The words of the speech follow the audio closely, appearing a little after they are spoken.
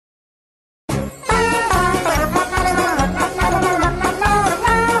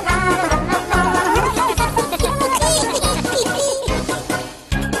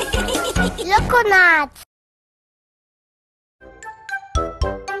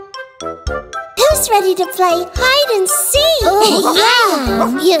Toby's ready to play hide and seek. Oh,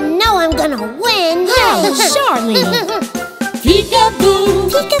 yeah. You know I'm gonna win. Hey, Charlie. Peekaboo,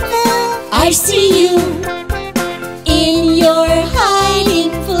 Peekaboo, I see you in your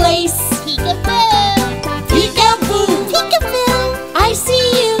hiding place. peekaboo, Peekaboo, peekaboo. I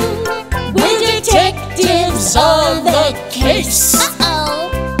see you. We're detectives on the case. Uh-oh.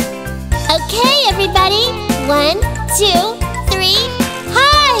 Okay, everybody. 1, 2, 3,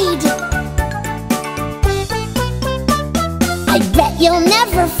 hide. I bet you'll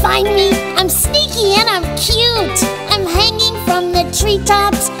never find me. I'm sneaky and I'm cute. I'm hanging from the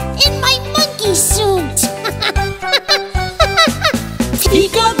treetops in my monkey suit.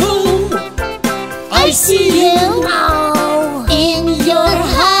 Peekaboo, I see you Oh, in your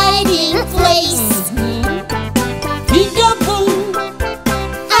hiding place. Peekaboo,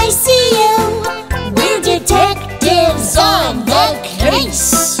 I see you. We're detectives on the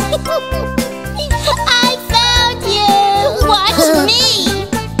case. I found you. Watch me.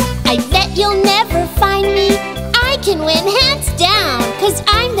 I bet you'll never find me. I can win hands down, 'cause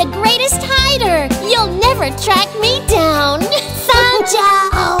I'm the greatest hider. You'll never track me down. Found ya.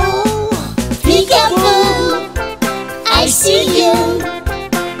 Oh, Peekaboo, I see you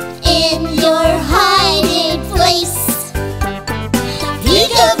in your hiding place.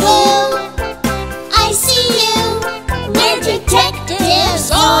 Peekaboo, I see you. We're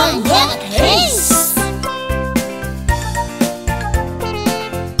detectives on the case.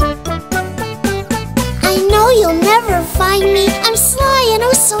 I know you'll never find me. I'm sly and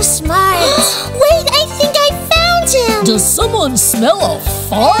oh so smart. Wait, I think I found him. Does someone smell a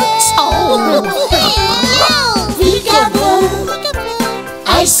fart? Oh, Peekaboo,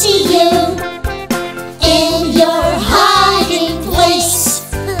 I see you in your hiding place.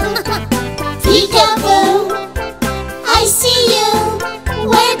 Peekaboo, I see you.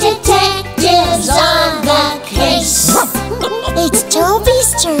 We're detectives on the case. It's Toby's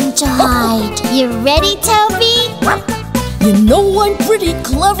turn to hide. You ready, Toby? You know I'm pretty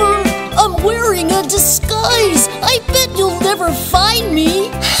clever. I'm wearing a disguise. I bet you'll never find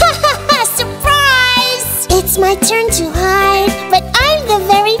me. Surprise! It's my turn to hide, but I'm the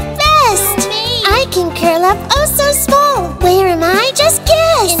very best. I can curl up oh so small. Where am I? Just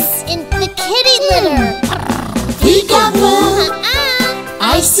guess. In the kitty litter. Peekaboo,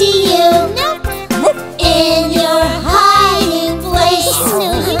 I see you Nope. in your hiding place. No,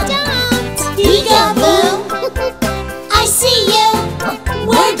 you don't. Peekaboo, I see you.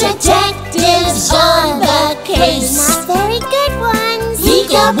 We're detectives on the case. Not very good ones.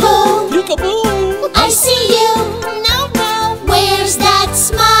 Peekaboo, Peekaboo. I see you. No, no. Where's that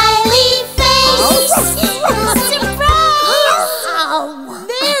smiley face? Surprise! Oh.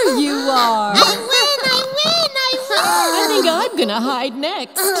 There you are. I win! I think I'm gonna hide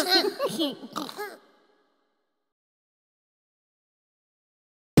next.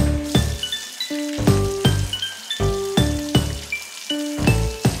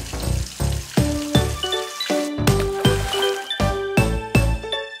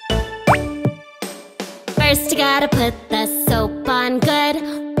 First you gotta put the soap on good.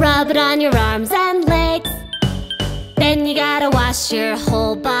 Rub it on your arms and legs. Then you gotta wash your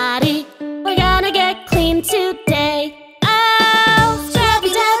whole body. We're gonna get clean today. Oh,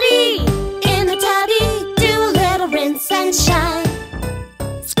 scrubby-dubby, in the tubby, do a little rinse and shine.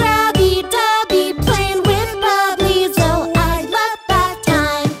 Scrubby-dubby, playing with bubblies, oh, I love that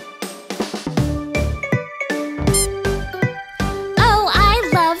time. Oh, I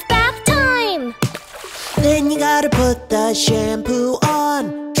love bath time. Then you gotta put the shampoo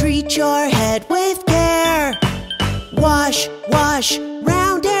on. Treat your head with care. Wash, wash,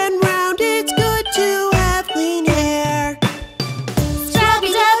 round and round. It's good to have clean hair.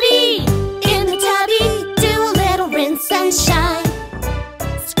 Scrubby-dubby, in the tubby, do a little rinse and shine.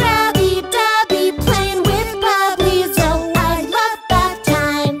 Scrubby-dubby, playing with bubblies, oh, I love that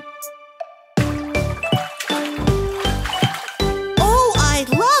time. Oh, I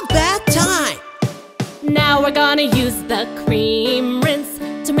love bath time. Now we're gonna use the cream rinse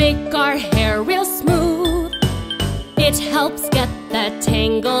to make our hair real smooth. It helps get the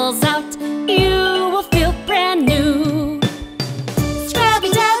tangles out. You will feel brand new.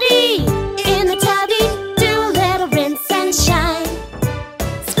 Scrubby-dubby, in the tubby, do a little rinse and shine.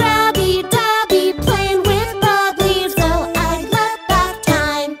 Scrubby-dubby, playing with bubblies, oh, I love bath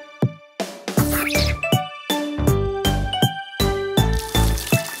time.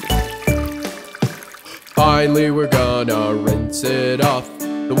 Finally, we're gonna rinse it off.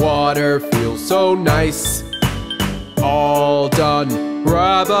 The water feels so nice. All done.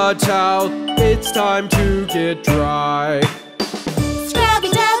 Grab a towel. It's time to get dry.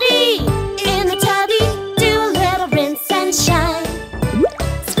 Scrubby-dubby, in the tub.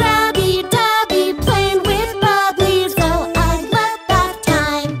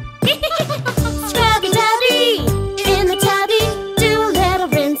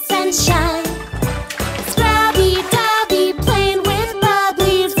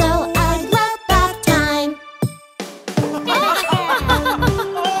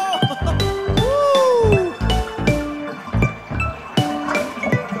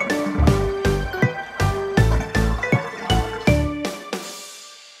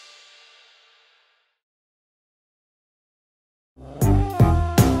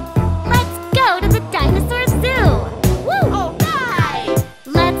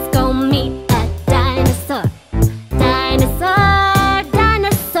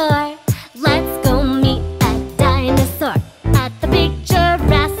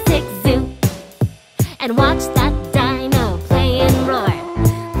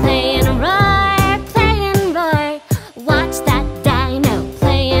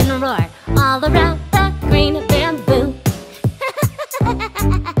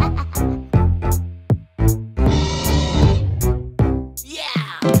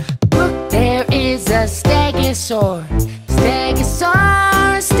 stegosaur,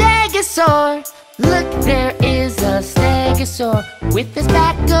 stegosaur, stegosaur. Look, there is a stegosaur with a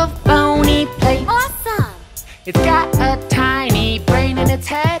stack of bony plates. Awesome! It's got a tiny brain in its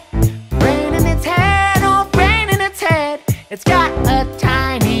head, brain in its head, oh, brain in its head. It's got a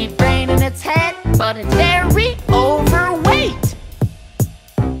tiny brain in its head, but it's very overweight.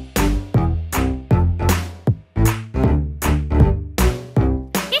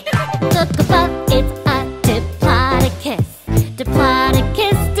 Look above, it's a diplodocus.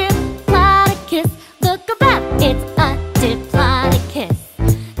 Diplodocus, diplodocus. Look above, it's a diplodocus.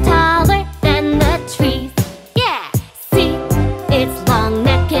 Taller than the trees. Yeah, see, it's long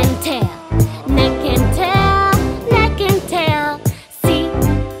neck and tail. Neck and tail, neck and tail. See,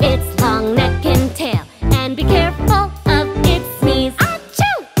 it's long neck and tail. And be careful of its sneeze.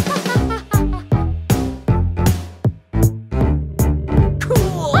 Achoo!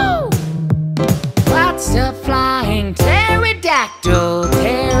 Cool! Lots of flying pterodactyl,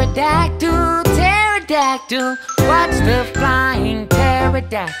 pterodactyl, pterodactyl. Watch the flying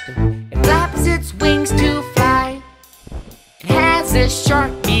pterodactyl. It flaps its wings to fly. It has a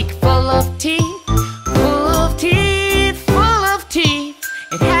sharp beak full of teeth, full of teeth, full of teeth.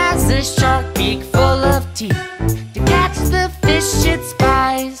 It has a sharp beak full of teeth to catch the fish it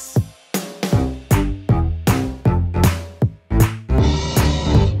spies.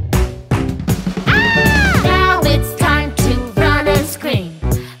 Now it's time to run and scream.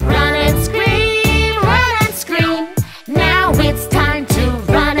 Run and scream, run and scream. Now it's time to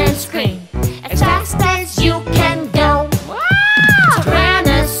run and scream as fast as you can go.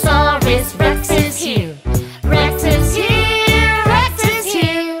 Tyrannosaurus Rex is here. Rex is here, Rex is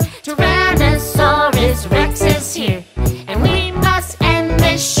here. Tyrannosaurus Rex is here. And we must end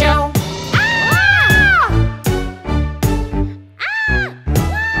this show.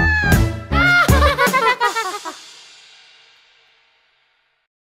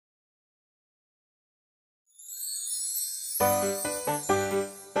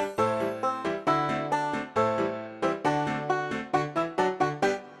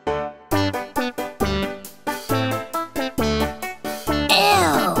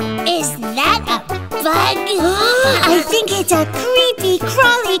 Is that a bug? I think it's a creepy,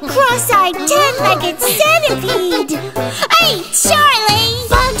 crawly, cross-eyed, 10-legged centipede. Hey, Charlie!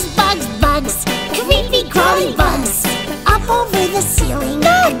 Bugs, bugs, bugs. Creepy, crawly bugs. Up over the ceiling,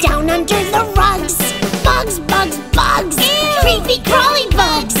 down under the rugs. Bugs, bugs, bugs. Creepy, crawly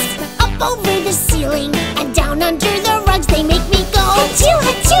bugs. Up over the ceiling and down under the rugs. They make me go achoo,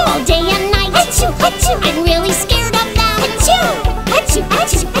 achoo all day and night. Achoo, achoo. I'm really scared of them. Achoo. Achoo,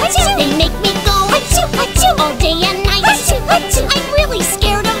 achoo, achoo. They make me go achoo, achoo all day and night. Achoo, achoo. I'm really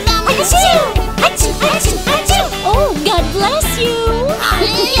scared of them. Achoo, achoo, achoo, achoo. Oh, God bless you!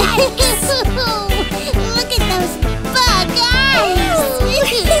 Look at those bug eyes.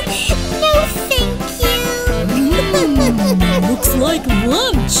 No, thank you. Looks like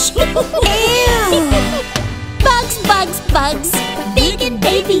lunch! Ew. Bugs, bugs, bugs. Big and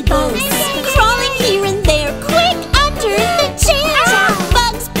baby bugs. Crawling here and there, quick under the chair.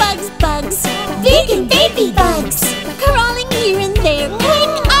 Bugs, bugs, bugs. Big and baby bugs. Crawling here and there, quick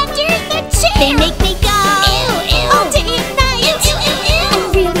under the chair. They make me go ew, ew. All day and night. Ew, ew, ew, ew. I'm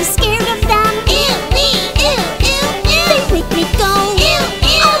really scared of them. Ew, ew, ew, ew. They make me go ew,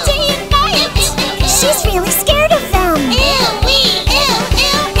 ew. All day and night. Ew, ew, ew, ew. She's really scared of them. Ew, ew,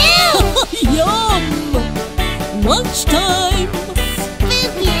 ew, ew. Yum! Lunchtime!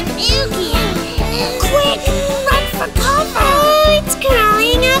 Spooky and ooky. Quick, run for cover. Oh, it's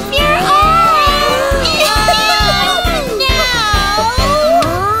crawling up your arm. Oh, no.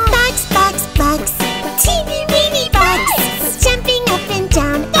 Bugs, bugs, bugs. Teeny weeny bugs. Jumping up and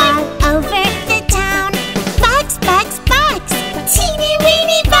down all over the town. Bugs, bugs, bugs. Teeny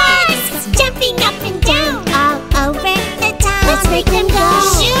weeny bugs. Jumping up and down all over the town. Let's make them go.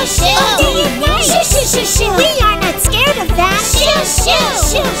 Shoo, shoo. All day and night. Shoo, shoo, shoo, shoo. We are not scared of them. Shoo, shoo.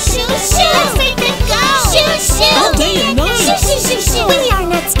 Shoo, shoo, shoo. Let's make them go. Shoo, shoo. All day and night. Shoo, shoo, shoo, shoo. We are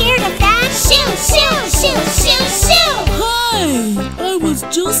not scared of them. Shoo, shoo, shoo, shoo, shoo. Hi! I was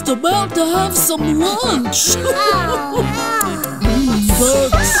just about to have some lunch! Bugs!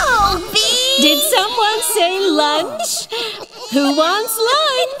 Oh, Bee. Did someone say lunch? Who wants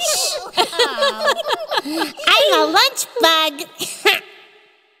lunch? I'm a lunch bug.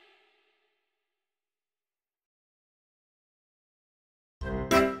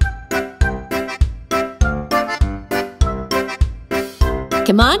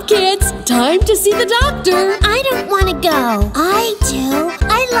 Come on, kids! Time to see the doctor! I don't want to go. I do.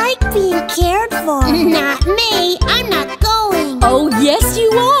 I like being cared for. Not me. I'm not going. Oh, yes,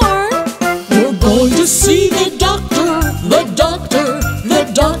 you are! We're going to see the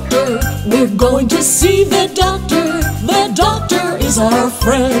going to see the doctor. The doctor is our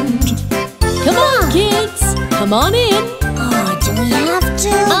friend. Come on, kids. Come on in. Oh, do we have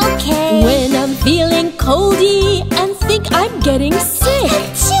to? Okay. When I'm feeling coldy and think I'm getting sick,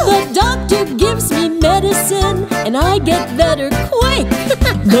 the doctor gives me medicine and I get better quick.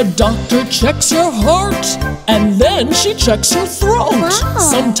 The doctor checks your heart and then she checks your throat. Wow.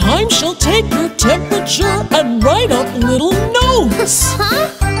 Sometimes she'll take your temperature and write up little notes. Huh?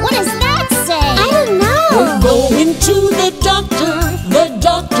 What does that say? I don't know. We're going to the doctor, the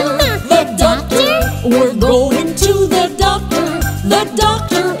doctor, the doctor. We're going to the doctor, the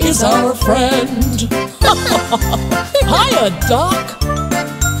doctor is our friend. Hiya, Doc.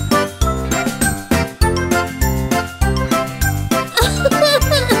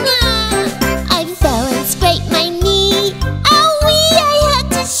 I fell and scraped my knee. Owie, I had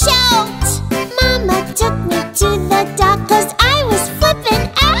to shout. Mama took me to the doc 'cause I was flipping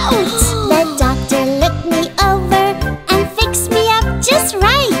out. The doctor looked me over and fixed me up just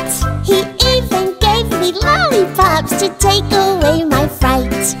right. He even gave me lollipops to take away my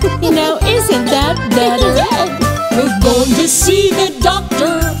fright. Now isn't that better? We're going to see the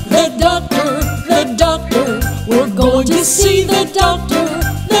doctor, the doctor, the doctor. We're going to see the doctor,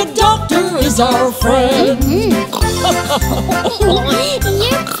 the doctor is our friend.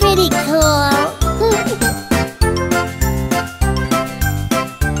 You're pretty cool.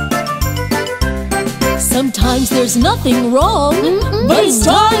 Sometimes there's nothing wrong, but it's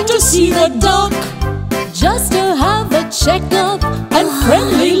time to see the doc. Just to have a checkup and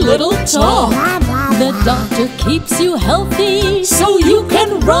friendly little talk. The doctor keeps you healthy so you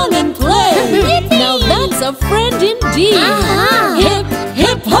can run and play. Now that's a friend indeed. Hip,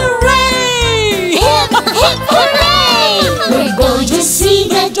 hip, hooray! Hip, hip, hooray! We're going to see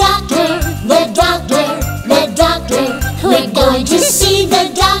the doctor, the doctor, the doctor. We're going to see the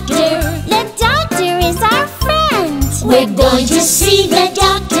doctor. The doctor is our friend. We're going to see the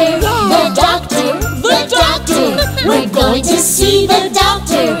doctor, the doctor, the doctor. We're going to see the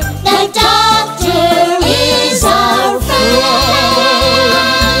doctor, the doctor is our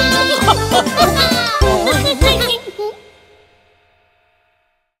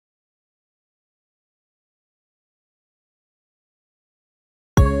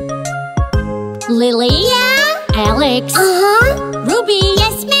Lily? Yeah? Alex? Ruby.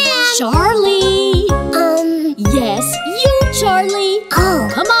 Yes, ma'am. Charlie? Yes, you, Charlie. Oh.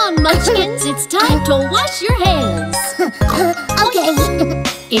 Come on, munchkins, it's time to wash your hands. Okay.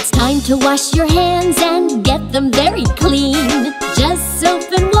 It's time to wash your hands and get them very clean. Just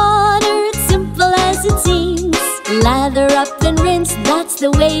soap and water, it's simple as it seems. Lather up and rinse, that's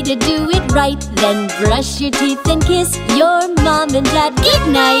the way to do it right. Then brush your teeth and kiss your mom and dad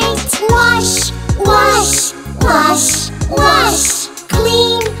goodnight. Wash, wash, wash, wash.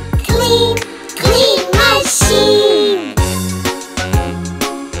 Clean, clean, clean machine.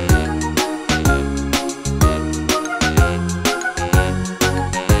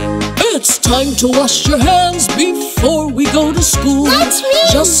 It's time to wash your hands before we go to school. That's me.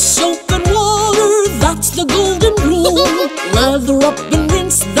 Just soap and water, that's the golden rule. Lather up and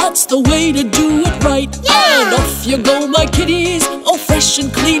rinse, that's the way to do it right. Yeah. And off you go, my kitties, all fresh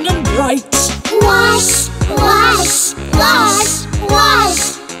and clean and bright. Wash, wash, wash,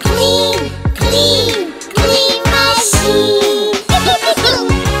 wash. Clean, clean, clean machine.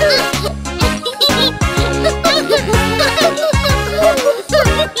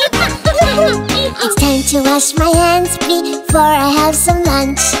 It's time to wash my hands before I have some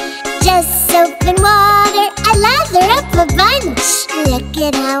lunch. Just soap and water, I lather up a bunch. Look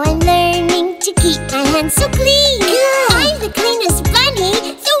at how I'm learning to keep my hands so clean. I'm the cleanest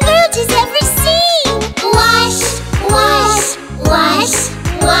bunny the world has ever seen. Wash, wash, wash,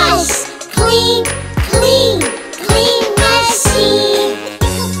 wash. Clean, clean, clean machine.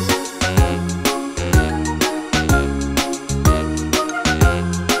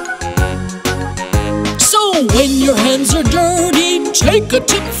 So when your hands are dirty, take a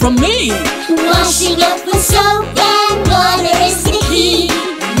tip from me. Washing up with soap and water is the key.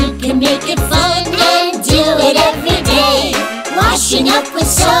 You can make it fun and do it every day. Washing up with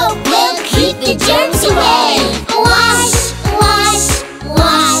soap will keep the germs away. Wash, wash,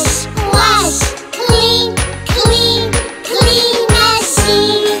 wash, wash. Clean, clean, clean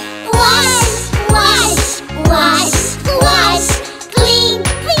machine. Wash, wash, wash, wash. Clean,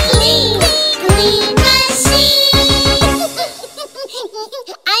 clean, clean machine.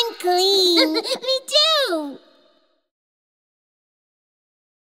 I'm clean. Me too.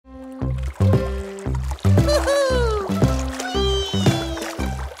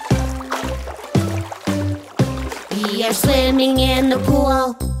 We are swimming in the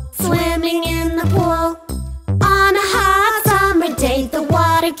pool, swimming in the pool. On a hot summer day, the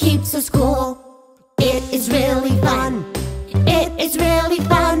water keeps us cool. It is really fun. It is really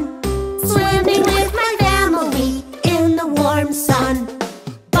fun. Swimming with my family in the warm sun.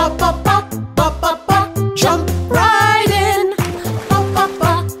 Pop, pop, pop, pop, pop, pop, jump right in. Pop, pop,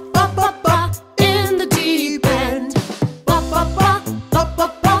 pop, pop, pop, pop, in the deep end. Pop, pop, pop, pop,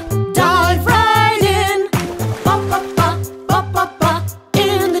 pop, pop, dive right in. Pop, pop, pop, pop, pop, pop,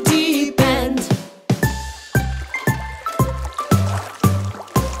 in the deep end.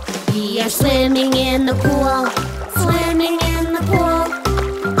 We are swimming in the pool, swimming in the pool.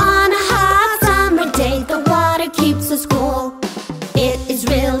 On a hot summer day, the water keeps us cool. It is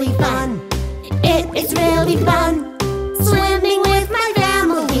really fun. It is really fun. Swimming with my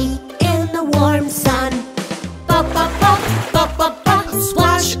family in the warm sun. Pop, pop, pop, pop, pop, pop,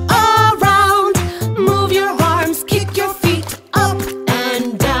 splash around. Move your arms, kick your feet up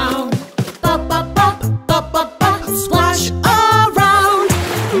and down. Pop, pop, pop, pop, pop, pop, splash around.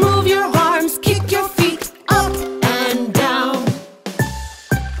 Move your arms, kick your feet up and down.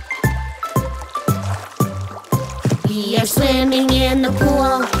 We are swimming in the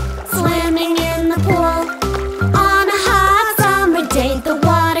pool, swimming in the pool. On a hot summer day, the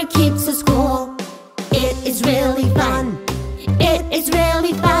water keeps us cool. It is really fun. It is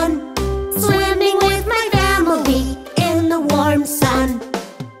really fun.